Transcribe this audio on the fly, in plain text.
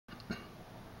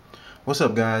What's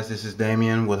up, guys? This is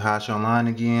Damien with Hosh Online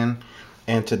again,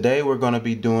 and today we're going to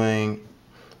be doing,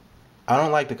 I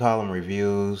don't like to call them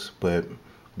reviews, but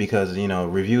because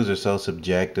reviews are so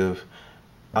subjective,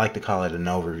 I like to call it an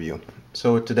overview.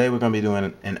 So today we're going to be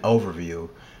doing an overview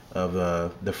of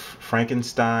the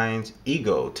Frankensteins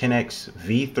Ego 10X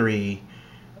V3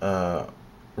 uh,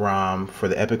 ROM for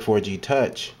the Epic 4G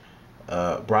Touch,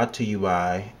 brought to you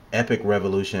by Epic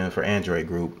Revolution for Android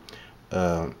Group.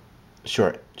 Um,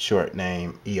 short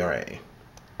name ERA.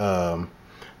 Um,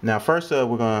 Now, first up,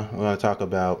 we're gonna talk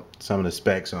about some of the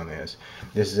specs on this.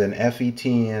 This is an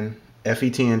FE10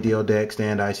 DL deck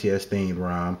stand ICS themed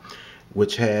ROM,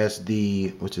 which has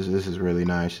this is really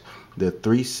nice, the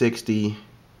 360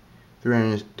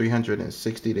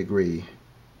 degree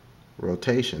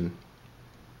rotation,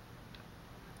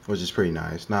 which is pretty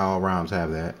nice. Not all ROMs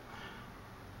have that.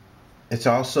 It's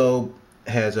also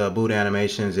has a boot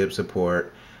animation, zip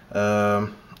support.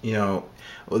 Um, you know,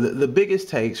 the biggest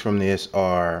takes from this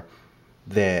are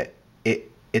that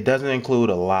it doesn't include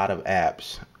a lot of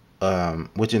apps,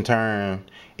 which in turn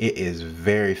it is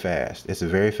very fast. It's a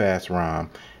very fast ROM,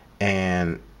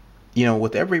 and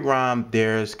with every ROM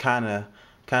there's kind of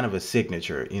a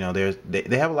signature.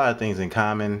 They have a lot of things in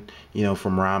common,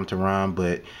 from ROM to ROM,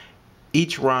 but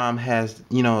each ROM has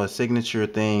a signature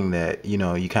thing that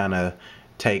you kind of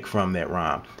take from that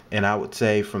ROM. And I would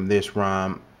say from this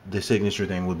ROM, the signature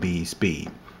thing would be speed.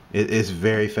 It's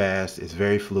very fast. It's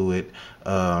very fluid.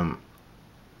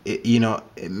 It, you know,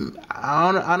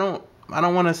 I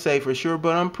don't want to say for sure,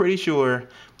 but I'm pretty sure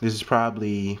this is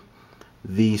probably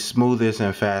the smoothest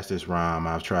and fastest ROM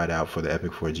I've tried out for the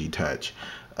Epic 4G Touch.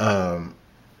 Um,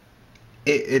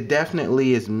 it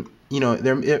definitely is.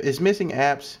 It's missing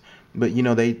apps, but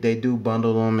they do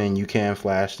bundle them and you can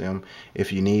flash them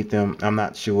if you need them. I'm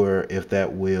not sure if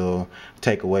that will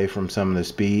take away from some of the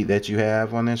speed that you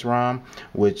have on this ROM,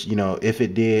 which if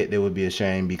it did, it would be a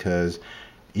shame, because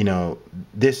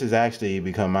this has actually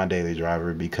become my daily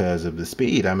driver because of the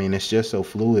speed. I mean, it's just so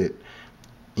fluid,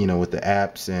 with the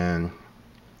apps, and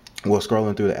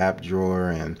scrolling through the app drawer,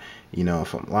 and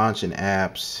if I'm launching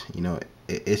apps,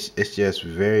 it's just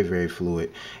very, very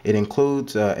fluid. It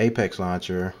includes Apex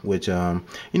Launcher, which I'm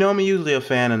usually a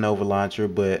fan of Nova Launcher,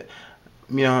 but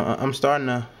I'm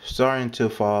starting to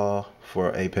fall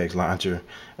for Apex Launcher,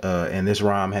 and this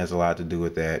ROM has a lot to do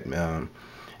with that.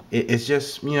 It's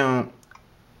just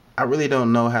I really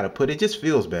don't know how to put it. It just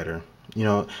feels better. I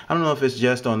don't know if it's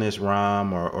just on this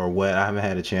ROM or what. I haven't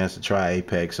had a chance to try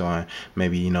Apex on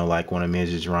maybe, like one of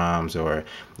Midget's ROMs, or,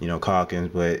 Calkins,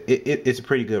 but it's a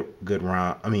pretty good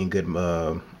ROM. I mean, good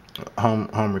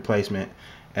home replacement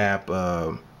app.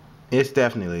 It's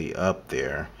definitely up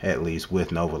there, at least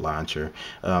with Nova Launcher.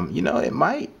 It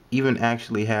might even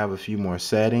actually have a few more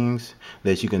settings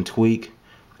that you can tweak.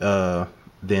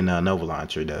 Than Nova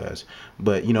Launcher does.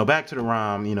 But back to the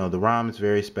ROM. The ROM is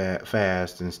very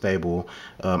fast and stable.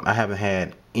 I haven't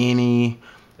had any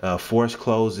force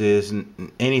closes,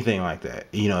 anything like that.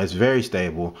 It's very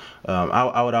stable.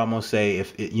 I would almost say,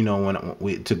 if it,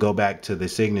 when to go back to the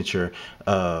signature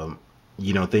thing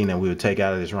that we would take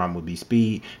out of this ROM, would be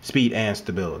speed and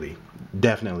stability.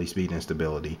 Definitely speed and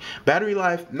stability. Battery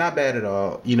life, not bad at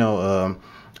all.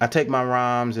 I take my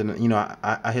ROMs, and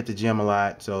I hit the gym a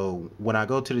lot. So when I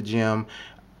go to the gym,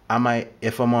 I might,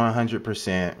 if I'm on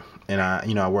 100%, and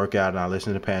I work out and I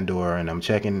listen to Pandora, and I'm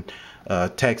checking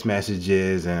text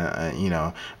messages, and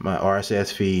my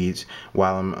RSS feeds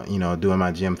while I'm doing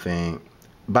my gym thing.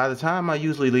 By the time I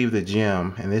usually leave the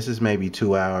gym, and this is maybe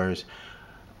 2 hours,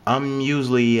 I'm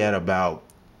usually at about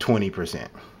 20%.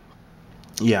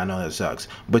 Yeah, I know that sucks,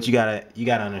 but you gotta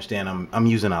understand, I'm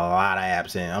using a lot of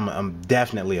apps, and I'm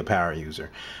definitely a power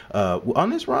user. On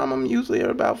this ROM, I'm usually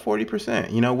at about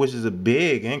 40%, which is a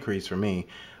big increase for me.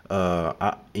 And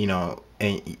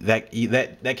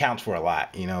that counts for a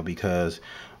lot, because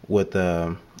with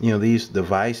these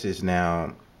devices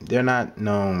now, they're not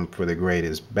known for the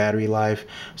greatest battery life.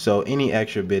 So any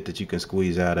extra bit that you can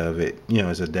squeeze out of it,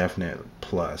 is a definite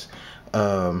plus.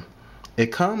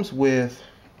 It comes with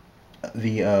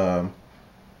the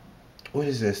what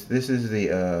is this? This is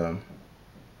the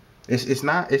it's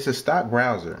not, it's a stock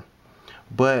browser,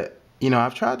 but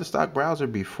I've tried the stock browser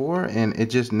before, and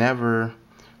it just never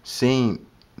seemed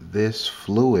this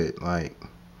fluid. Like,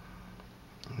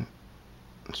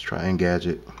 let's try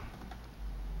Engadget.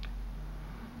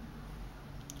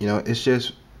 It's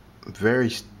just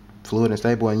very fluid and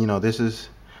stable, and this is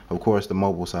of course the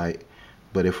mobile site,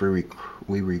 but if we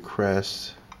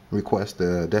request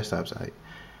the desktop site.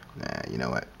 Nah, you know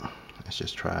what? Let's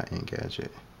just try Engadget.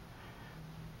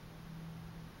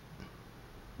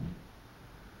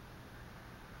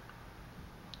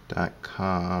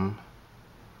 .com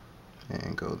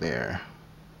and go there.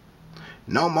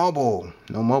 No mobile,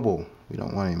 no mobile. We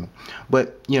don't want any.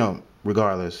 But you know,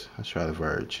 regardless, let's try The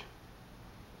Verge.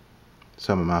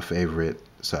 Some of my favorite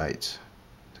sites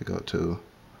to go to.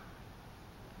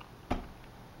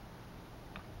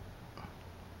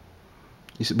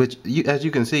 You see, but as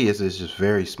you can see, it's just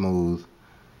very smooth.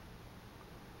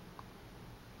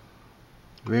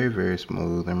 Very, very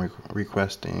smooth. I'm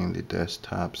requesting the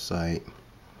desktop site.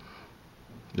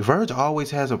 The Verge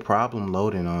always has a problem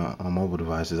loading on mobile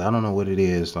devices. I don't know what it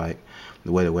is, like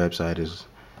the way the website is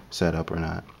set up or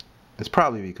not. It's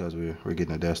probably because we're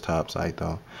getting a desktop site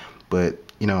though. But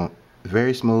you know,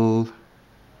 very smooth.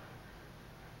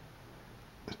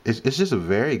 It's just a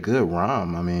very good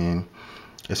ROM. I mean,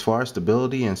 as far as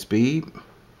stability and speed,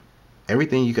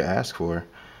 everything you could ask for.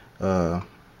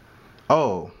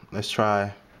 Oh, let's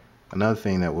try another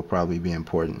thing that will probably be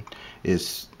important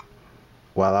is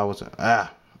while I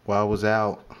was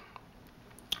out,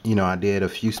 you know, I did a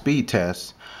few speed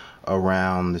tests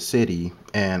around the city,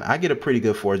 and I get a pretty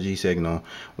good 4G signal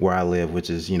where I live, which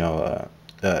is, you know,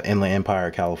 Inland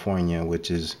Empire, California,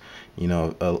 which is, you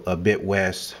know, a bit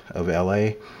west of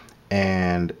LA.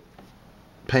 And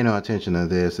pay no attention to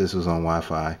this. This was on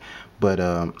Wi-Fi, but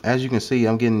as you can see,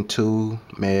 I'm getting 2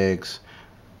 megs.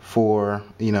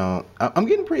 You know, I'm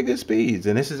getting pretty good speeds,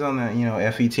 and this is on the, you know,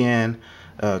 FE10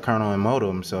 kernel and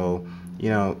modem. So, you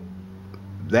know,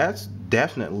 that's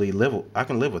definitely I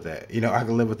can live with that. You know, I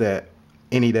can live with that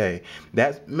any day.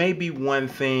 That's maybe one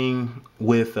thing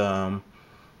with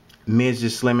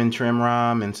Midge's Slim and Trim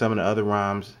ROM and some of the other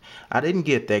ROMs. I didn't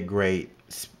get that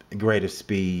greatest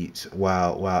speeds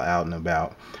while out and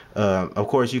about. Of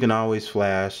course, you can always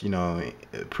flash, you know,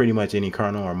 pretty much any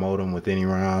kernel or modem with any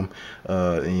ROM.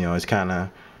 You know, it's kind of,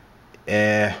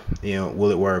 you know,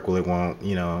 will it work? Will it won't?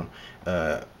 You know,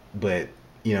 but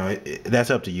you know, that's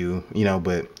up to you. You know,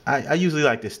 but I usually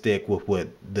like to stick with what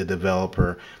the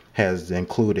developer has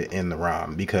included in the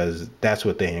ROM, because that's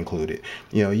what they included.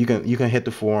 You know, you can hit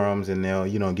the forums and they'll,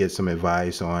 you know, get some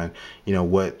advice on, you know,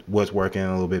 what's working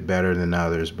a little bit better than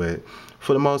others. But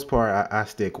for the most part, I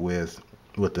stick with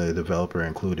what the developer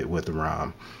included with the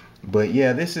ROM. But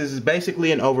yeah, this is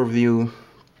basically an overview.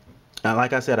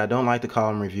 Like I said, I don't like to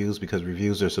call them reviews because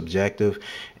reviews are subjective,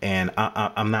 and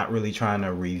I'm not really trying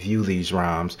to review these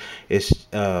ROMs. It's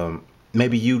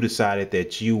maybe you decided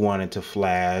that you wanted to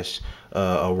flash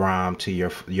a ROM to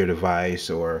your device,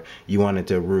 or you wanted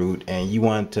to root and you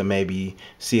want to maybe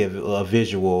see a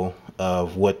visual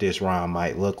of what this ROM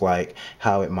might look like,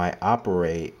 how it might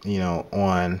operate, you know,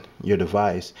 on your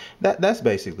device. That's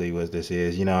basically what this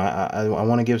is. You know, I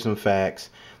want to give some facts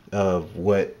of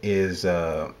what is you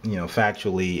know,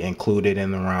 factually included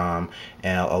in the ROM,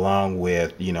 and along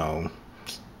with, you know,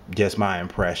 just my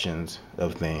impressions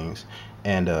of things.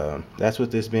 And that's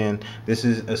what this been. This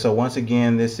is so once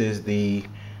again, this is the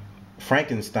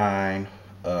Frankenstein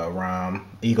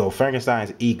ROM,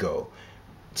 Frankenstein's Ego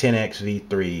 10X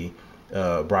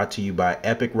V3, brought to you by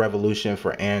Epic Revolution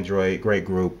for Android. Great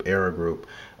group, Era Group,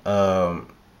 and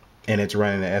it's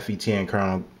running the FE10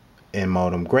 kernel and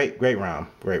modem. Great ROM,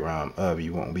 great ROM.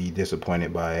 You won't be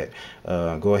disappointed by it.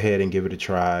 Go ahead and give it a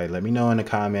try. Let me know in the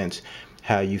comments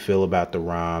how you feel about the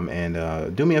ROM,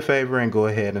 and do me a favor and go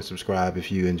ahead and subscribe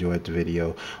if you enjoyed the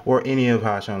video or any of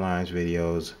Hosh Online's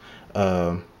videos.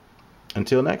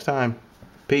 Until next time,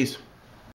 peace.